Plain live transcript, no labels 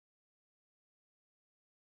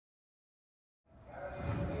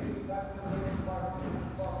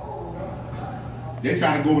They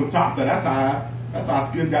trying to go over the top, so that's how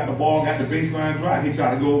Skip got the ball, got the baseline drive. He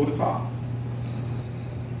tried to go over the top.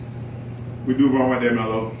 We do wrong right there,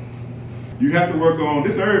 Melo. You have to work on,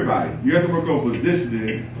 this everybody, you have to work on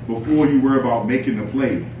positioning before you worry about making the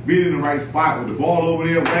play. Being in the right spot with the ball over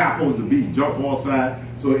there, where I'm supposed to be, jump ball side,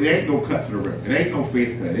 so it ain't no cut to the rim. It ain't no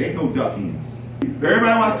face cut. It ain't no duck ends.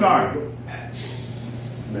 Everybody watch Carter.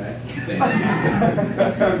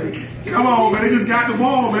 Come on, man. They just got the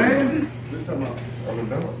ball, man.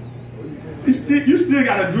 You still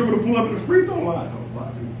got to dribble to pull up at the free throw line.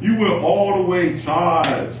 You went all the way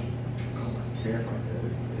charged.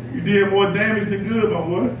 You did more damage than good, my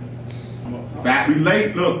boy. The fact we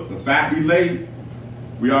late, look, the fact we late,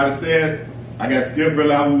 we already said, I got Skip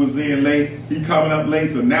Burlow who was in late. He coming up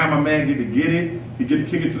late, so now my man get to get it. He get to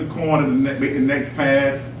kick it to the corner to make the next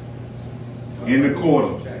pass in the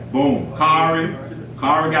quarter. Boom. Kari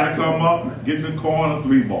got to come up, get to the corner,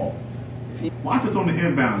 3 ball. Watch us on the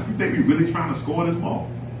inbounds. You think we really trying to score this ball?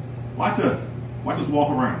 Watch us. Watch us walk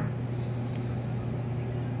around.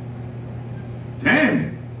 Damn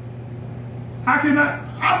it. How can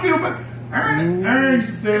I feel bad. Aaron used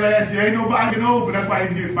to say last year, ain't nobody can open. That's why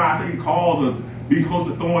he used to get 5-second calls or be close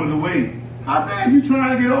to throwing it away. How bad you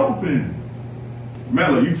trying to get open?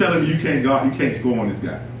 Melo, you telling me you can't score on this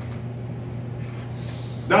guy.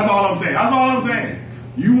 That's all I'm saying. That's all I'm saying.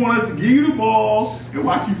 You want us to give you the ball and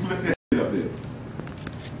watch you flip that shit up there.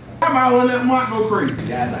 I might well let Mark go crazy.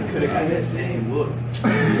 Guys, I could have got that same look.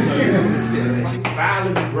 You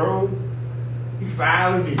fouling me, bro. You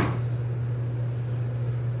fouling me.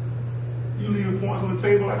 You leaving points on the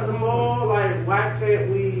table like that? No, like, why can't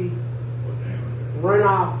we run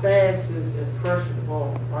our fastest and pressure the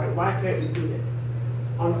ball, right? Why can't we do that?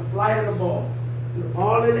 On the flight of the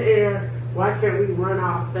ball, in the air, why can't we run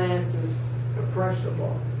our fastest and pressure the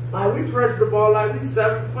ball? Like, we pressure the ball like we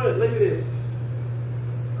 7 foot. Look at this.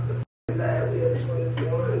 The that we are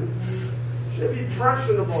 21. Should be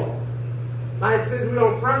pressuring the ball. Like, since we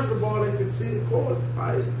don't pressure the ball, they can see the court.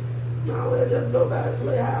 Like, no, we'll just go back and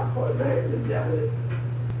play half court, man.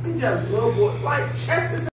 He just little boy, like,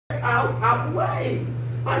 chest his ass out the way.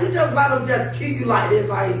 Like, you just let him just kick you like this,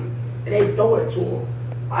 like, and they throw it to him.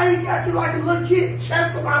 Like, he got you like a little kid,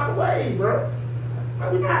 chest him out the way, bro.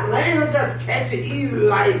 Like, we not letting him just catch it easily,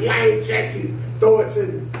 like, I ain't check you, throw it to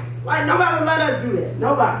me. Like, nobody let us do that.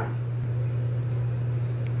 Nobody.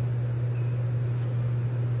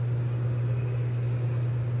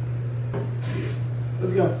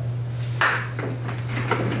 Let's go.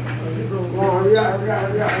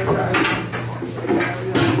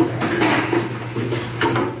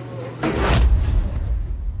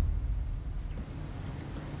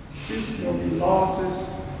 Excuses gonna be losses.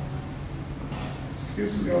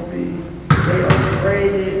 Excuses gonna be they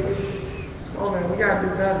overrated. Come on, man, we gotta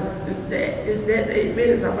do better. It's that 8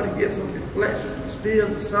 minutes. I'm gonna get some deflections, some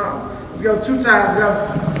steals, or something. Let's go 2 times. Go.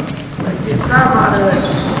 Let's get some out of that.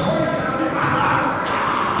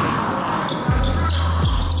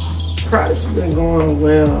 Practice has been going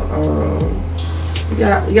well. We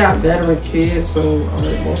got veteran kids, so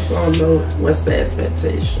most of them know what's the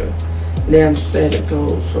expectation. And they understand the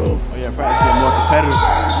goal. So yeah, practice getting more competitive.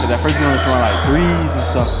 Cause at first we only throwing like 3s and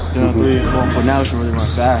stuff, doing 3s, but now it's really run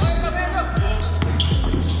fast.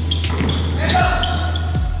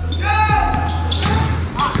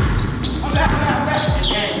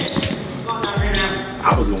 I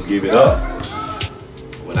was gonna give it up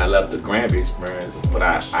when I left the Granby experience, but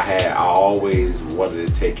I always wanted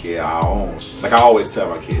to take care of our own. Like I always tell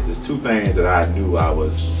my kids, there's 2 things that I knew I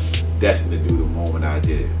was destined to do the moment I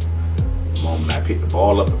did it. The moment I picked the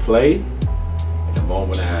ball up to play, and the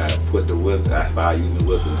moment I put the whistle, I started using the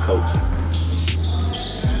whistle to coaching.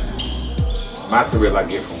 My thrill I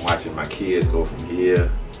get from watching my kids go from here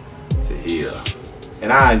to here.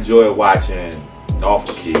 And I enjoy watching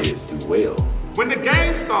Norfolk kids do well. When the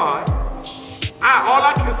game starts, all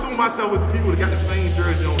I consume myself with the people that got the same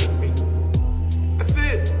jersey on as me. That's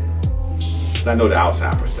it. Because I know the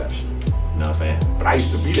outside perception. You know what I'm saying? But I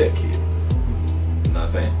used to be that kid. You know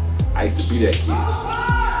what I'm saying? I used to be that kid.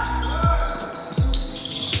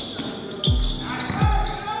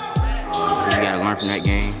 You gotta learn from that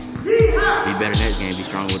game. Be better next game. Be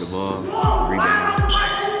stronger with the ball. Rebound.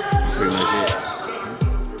 That's pretty much it.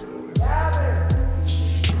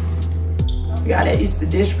 we got that Eastern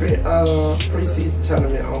District Preseason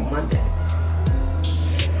Tournament on Monday.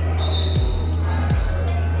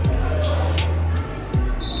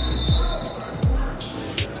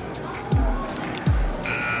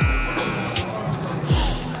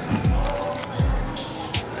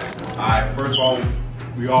 Alright, first of all,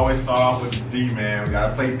 we always start off with this D, man. We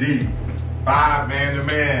gotta play D. 5 man to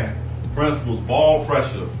man. Principles, ball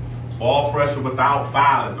pressure. Ball pressure without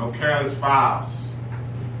fouling, no careless fouls.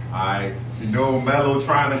 All right, you know Melo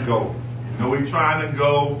trying to go. You know he trying to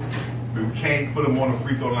go, but we can't put him on the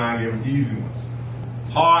free throw line, give him easy ones.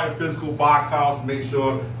 Hard physical box house, make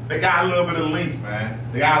sure they got a little bit of length, man.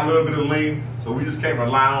 They got a little bit of length, so we just can't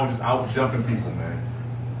rely on just out jumping people, man.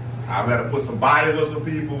 I better put some bodies on some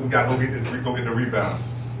people. We got to go get the rebounds.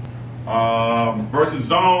 Versus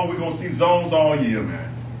zone, we're going to see zones all year, man.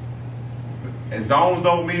 And zones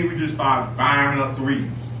don't mean we just start firing up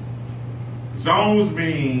threes. Zones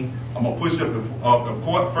mean I'm going to push up the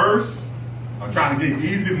court first. I'm trying to get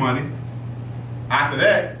easy money. After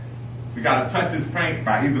that, we got to touch this paint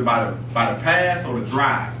by either by the pass or the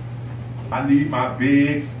drive. I need my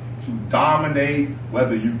bigs to dominate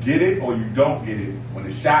whether you get it or you don't get it. When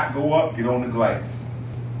the shot go up, get on the glass.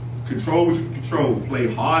 Control what you can control.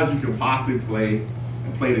 Play hard as you can possibly play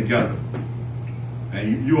and play together.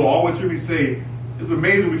 And you'll always hear me say, it's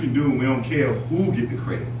amazing what we can do and we don't care who get the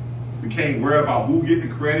credit. We can't worry about who get the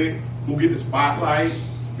credit, who get the spotlight.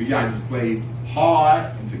 We got to just play hard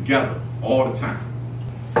and together all the time.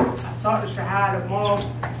 I talked to Shahada Moss.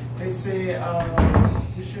 They said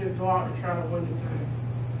we should go out and try to win the game.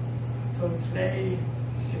 So today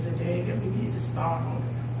is the day that we need to start on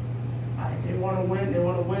it. Like, they want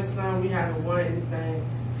to win some. We haven't won anything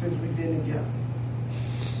since we've been together.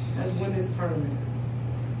 Let's win this tournament.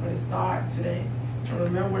 But it starts today. And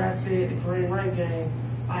remember what I said, the Green Ring game,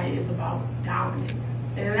 like, it's about dominating.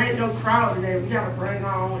 And it ain't no crowd today. We got to bring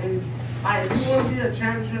our own energy. Like, if you want to be a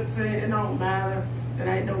championship team, it don't matter. It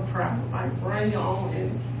ain't no crowd. Like, bring your own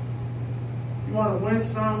energy. You want to win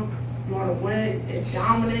some, you want to win and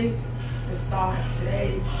dominate, it start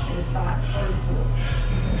today and it start first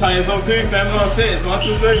quarter. Tell you it's okay, family on six. 1,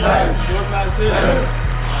 2, 3, 4, 5, 6.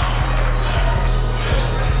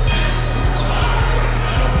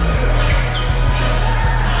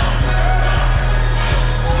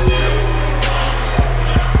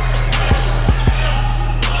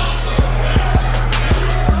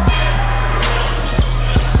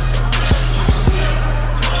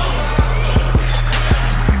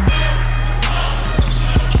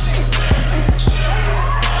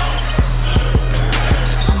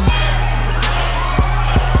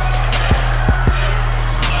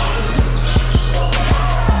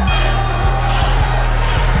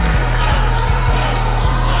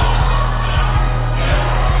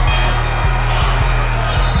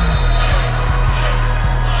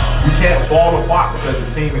 Can't fall apart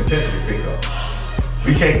because the team intensity picked up.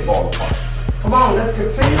 We can't fall apart. Come on, let's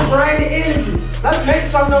continue to bring the energy. Let's make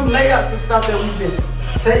some of them layups and stuff that we missed.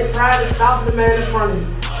 Take pride in stopping the man in front of you.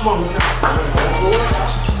 Come on, let's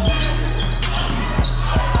go.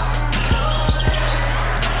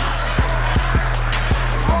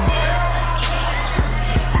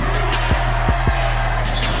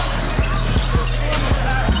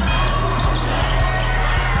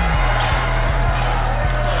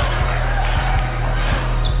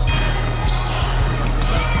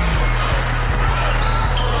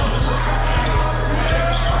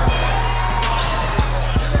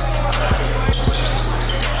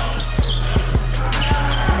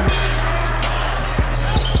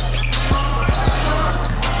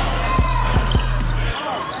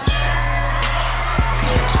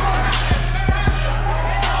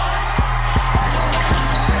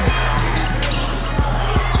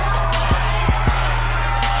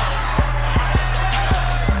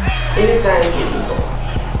 Anything getting going.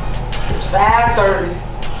 It's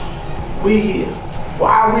 5:30. We here.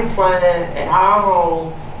 Why are we playing at our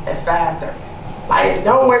home at 5:30? Like, there's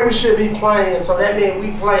no way we should be playing, so that means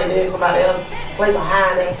we play, then somebody else play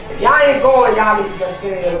behind it. If y'all ain't going, y'all need to just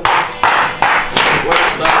get in.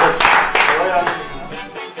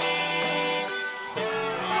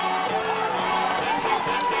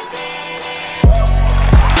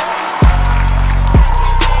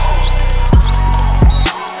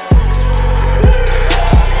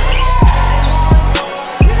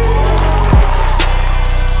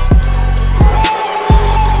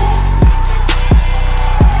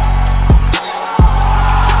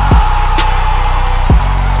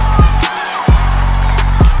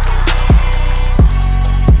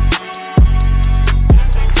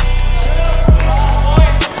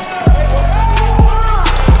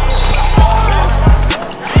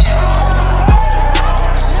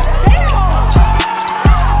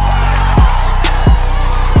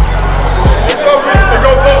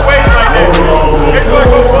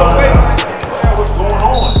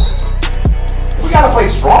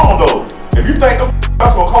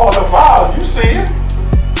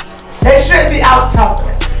 They should be out tough.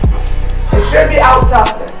 They should be out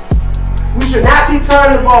tough. We should not be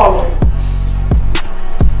turning the ball over.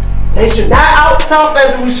 They should not out-tough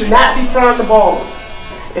us, and we should not be turning the ball over.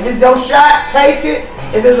 If it's your shot, take it.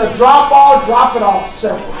 If it's a drop ball, drop it off.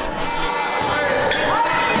 Simple.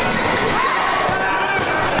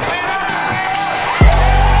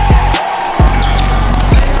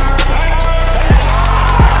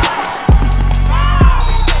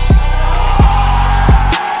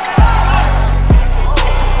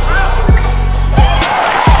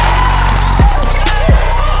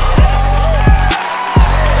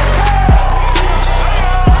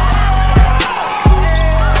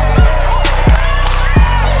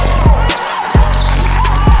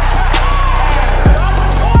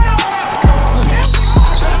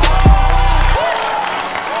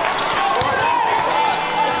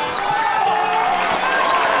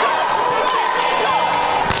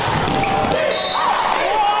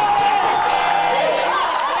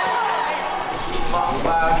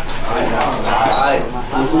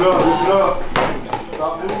 Listen up.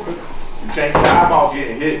 Stop losing. You can't get eyeball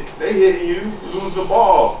getting hit. They hitting you, you lose the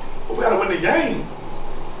ball. But we gotta win the game.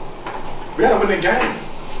 We gotta win the game.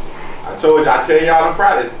 I tell y'all in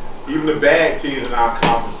practice, even the bad teams in our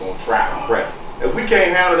conference gonna try and press. If we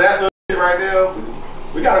can't handle that little shit right there,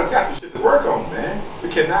 we got some shit to work on, man. We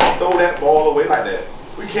cannot throw that ball away like that.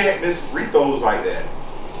 We can't miss free throws like that.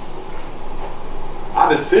 Our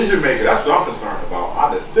decision making, that's what I'm concerned about.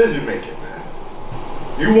 Our decision making, man.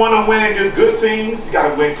 You want to win against good teams, you got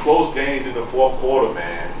to win close games in the fourth quarter,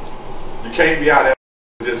 man. You can't be out there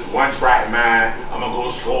with just one track mind, I'm going to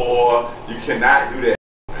go score. You cannot do that,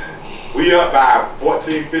 man. We up by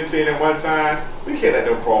 14, 15 at one time. We can't let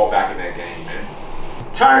them crawl back in that game,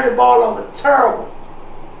 man. Turn the ball over. Terrible.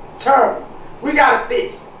 Terrible. We got to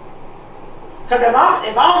fix it. Because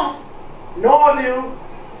if I'm Northview,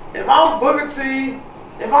 if I'm Booker T,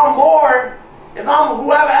 if I'm Moore, if I'm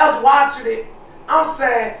whoever else watching it, I'm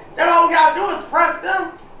saying that all we gotta do is press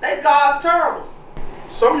them. They guys terrible.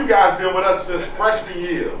 Some of you guys been with us since freshman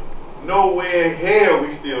year. No way in hell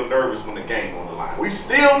we still nervous when the game on the line. We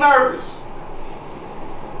still nervous.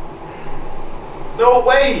 No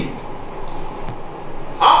way.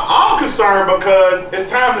 I'm concerned because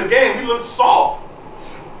it's time in the game. We look soft.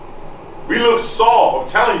 We look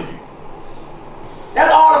soft, I'm telling you.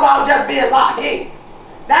 That's all about just being locked in.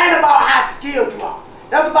 That ain't about how skilled you are.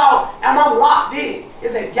 That's about, am I locked in?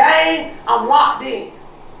 It's a game, I'm locked in.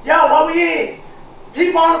 Yo, what we in?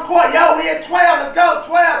 People on the court, yo, we in 12, let's go,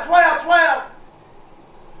 12, 12, 12.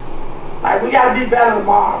 Like, we gotta be better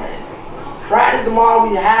tomorrow, man. Practice tomorrow,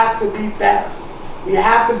 we have to be better. We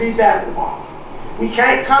have to be better tomorrow. We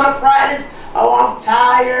can't come to practice, oh, I'm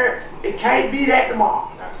tired. It can't be that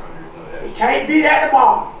tomorrow. It can't be that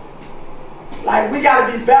tomorrow. Like, we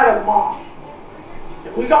gotta be better tomorrow.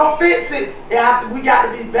 If we gonna fix it, we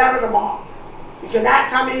got to be better tomorrow. We cannot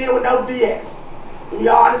come in here with no BS. We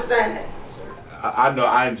all understand that. I know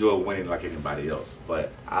I enjoy winning like anybody else,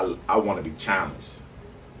 but I want to be challenged.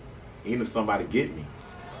 Even if somebody get me.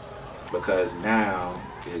 Because now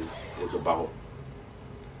is about,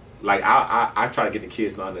 like, I try to get the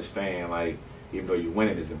kids to understand, like, even though you're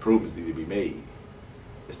winning, there's improvements need to be made.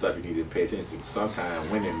 There's stuff you need to pay attention to. Sometimes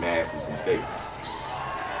winning masks mistakes.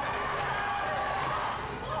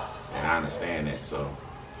 And I understand that, so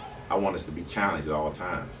I want us to be challenged at all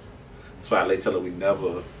times. That's why I tell her we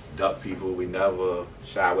never duck people, we never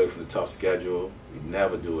shy away from the tough schedule, we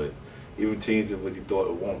never do it. Even teams that when you thought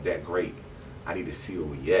it weren't that great, I need to see where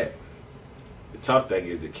we at. The tough thing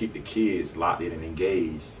is to keep the kids locked in and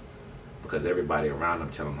engaged because everybody around them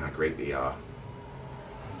tell them how great they are.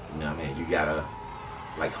 You know what I mean? You gotta,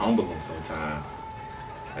 like, humble them sometimes.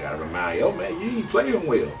 I gotta remind you, yo man, you ain't playing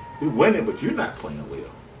well. You're winning, but you're not playing well.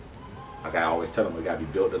 Like I always tell them, we gotta be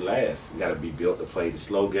built to last. We gotta be built to play the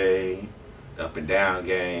slow game, the up and down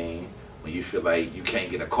game. When you feel like you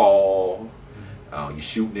can't get a call, you're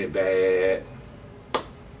shooting it bad.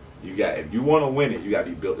 If you want to win it, you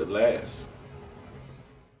gotta be built to last.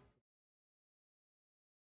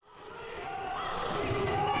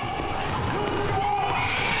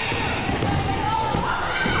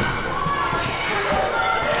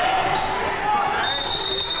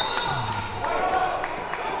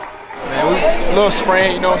 Little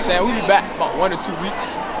sprain, you know what I'm saying? We'll be back about 1 or 2 weeks.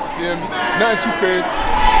 You feel me? Nothing too crazy.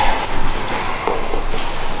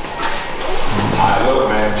 All right, look,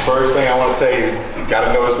 man. First thing I want to tell you, you got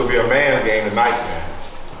to know it's going to be a man's game tonight, man.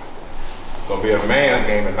 It's going to be a man's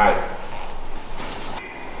game tonight.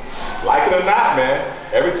 Like it or not, man,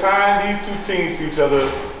 every time these two teams see each other,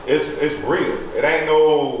 it's real. It ain't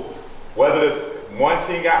no, whether one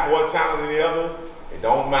team got more talent than the other, it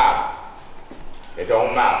don't matter. It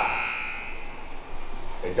don't matter.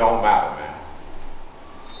 It don't matter, man.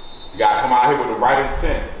 You gotta come out here with the right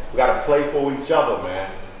intent. We gotta play for each other,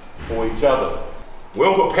 man. For each other. We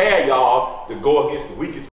don't prepare y'all to go against the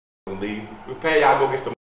weakest in the league. We prepare y'all to go against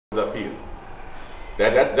the up here.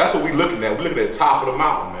 That's what we looking at. We're looking at the top of the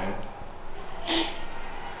mountain, man.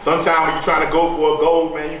 Sometimes when you're trying to go for a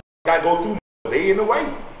goal, man, you gotta go through. They in the way.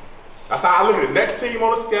 That's how I look at it. Next team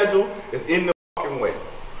on the schedule is in the fucking way.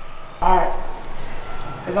 All right.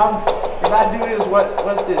 If I do this,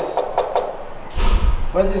 what's this?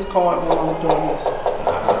 What's this called when I'm doing this?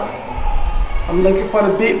 I'm looking for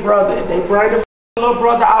the big brother. If they bring the little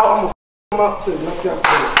brother out, I'm gonna him up too. Let's go.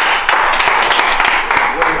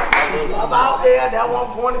 Love out there, that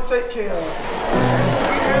one I'm going to take care of.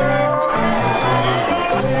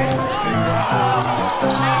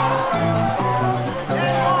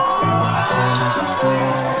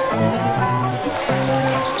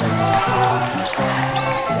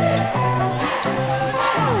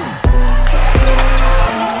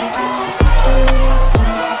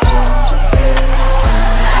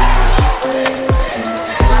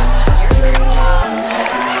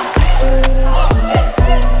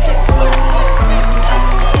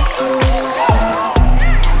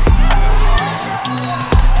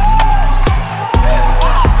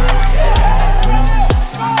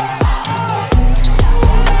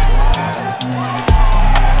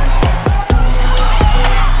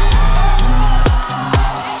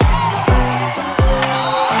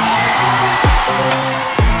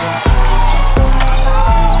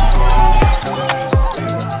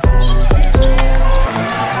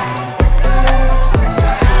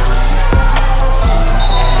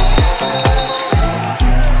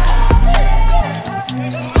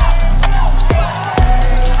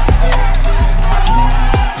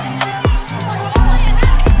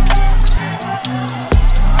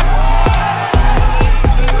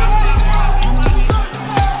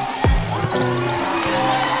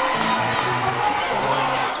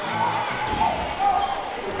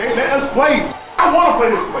 Play. I want to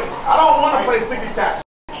play this way. I don't want to play ticky-tack.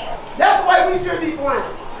 That's the way we should be playing.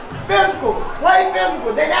 Physical. Play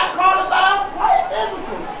physical. They not calling fouls. Play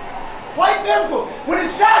physical. Play physical. When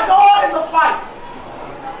it's shot guard, it's a fight.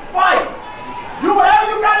 Fight. Do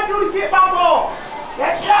whatever you got to do to get my ball.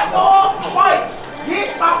 That shot guard, fight.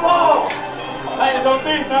 Get my ball. Titans on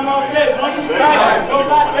 3, I'm on 6. 1, 2, 3. Go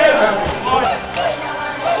back 7.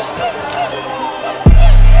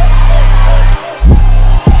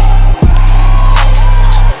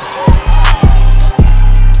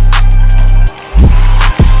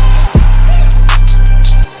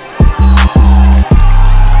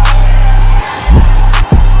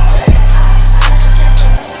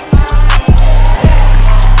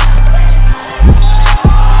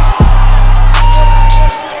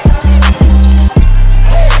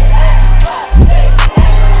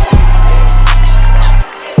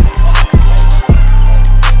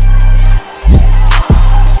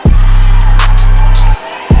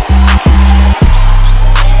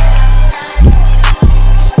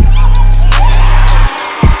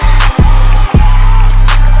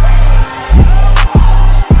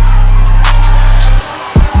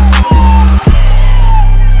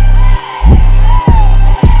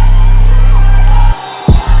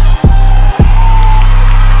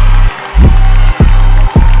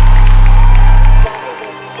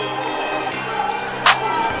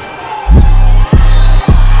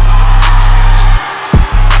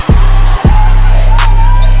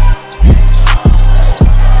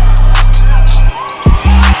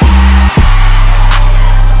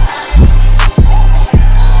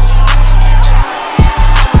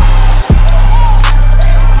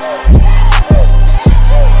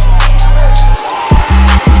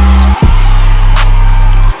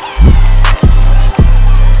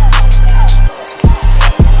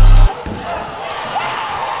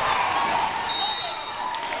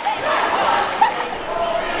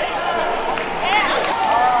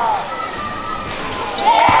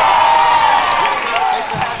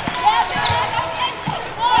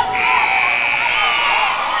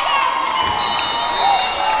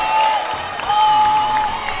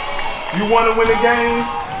 You want to win the games,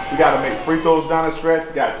 we got to make free throws down the stretch.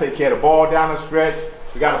 We got to take care of the ball down the stretch.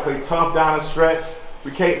 We got to play tough down the stretch.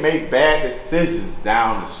 We can't make bad decisions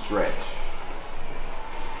down the stretch.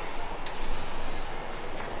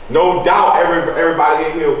 No doubt everybody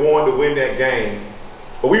in here wanted to win that game,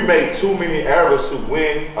 but we made too many errors to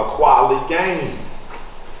win a quality game.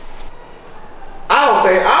 I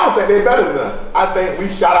don't think they're better than us. I think we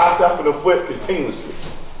shot ourselves in the foot continuously.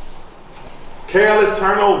 Careless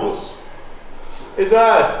turnovers. It's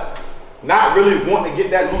us. Not really wanting to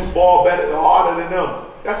get that loose ball better, harder than them.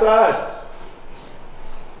 That's us.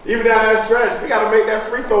 Even down that stretch, we got to make that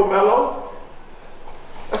free throw, Melo.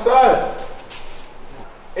 That's us.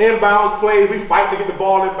 Inbounds plays, we fight to get the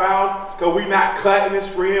ball in bounds because we not cutting and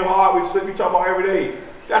screening hard. We talk about every day.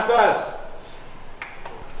 That's us.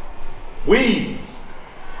 We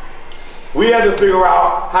have to figure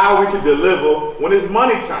out how we can deliver when it's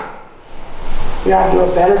money time. We gotta do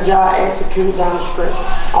a better job executing down the stretch,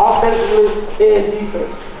 offensively and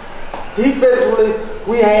defensively. Defensively,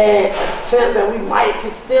 we had a attempt that we might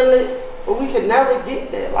can steal it, but we can never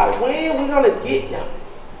get there. Like, when we gonna get them?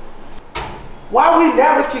 Why we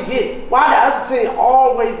never can get it? Why the other team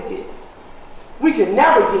always get it? We can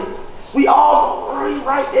never get it. We all gonna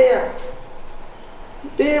right there.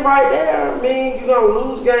 Then right there, I mean, you're gonna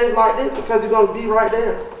lose games like this because you're gonna be right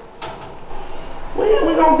there. When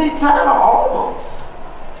we gonna be tired of almost?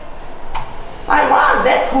 Like, why is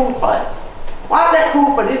that cool for us? Why is that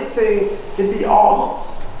cool for this team to be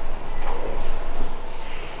almost?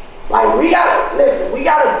 Like, we gotta, listen, we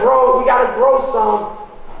gotta grow some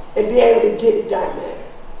and be able to get it done, man.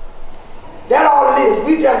 That's all it is.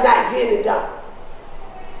 We just not getting it done.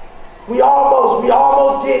 We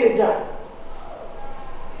almost getting it done.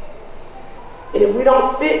 And if we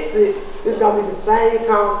don't fix it, it's gonna be the same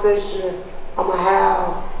conversation I'm gonna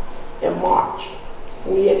have in March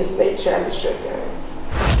when we at the state championship game.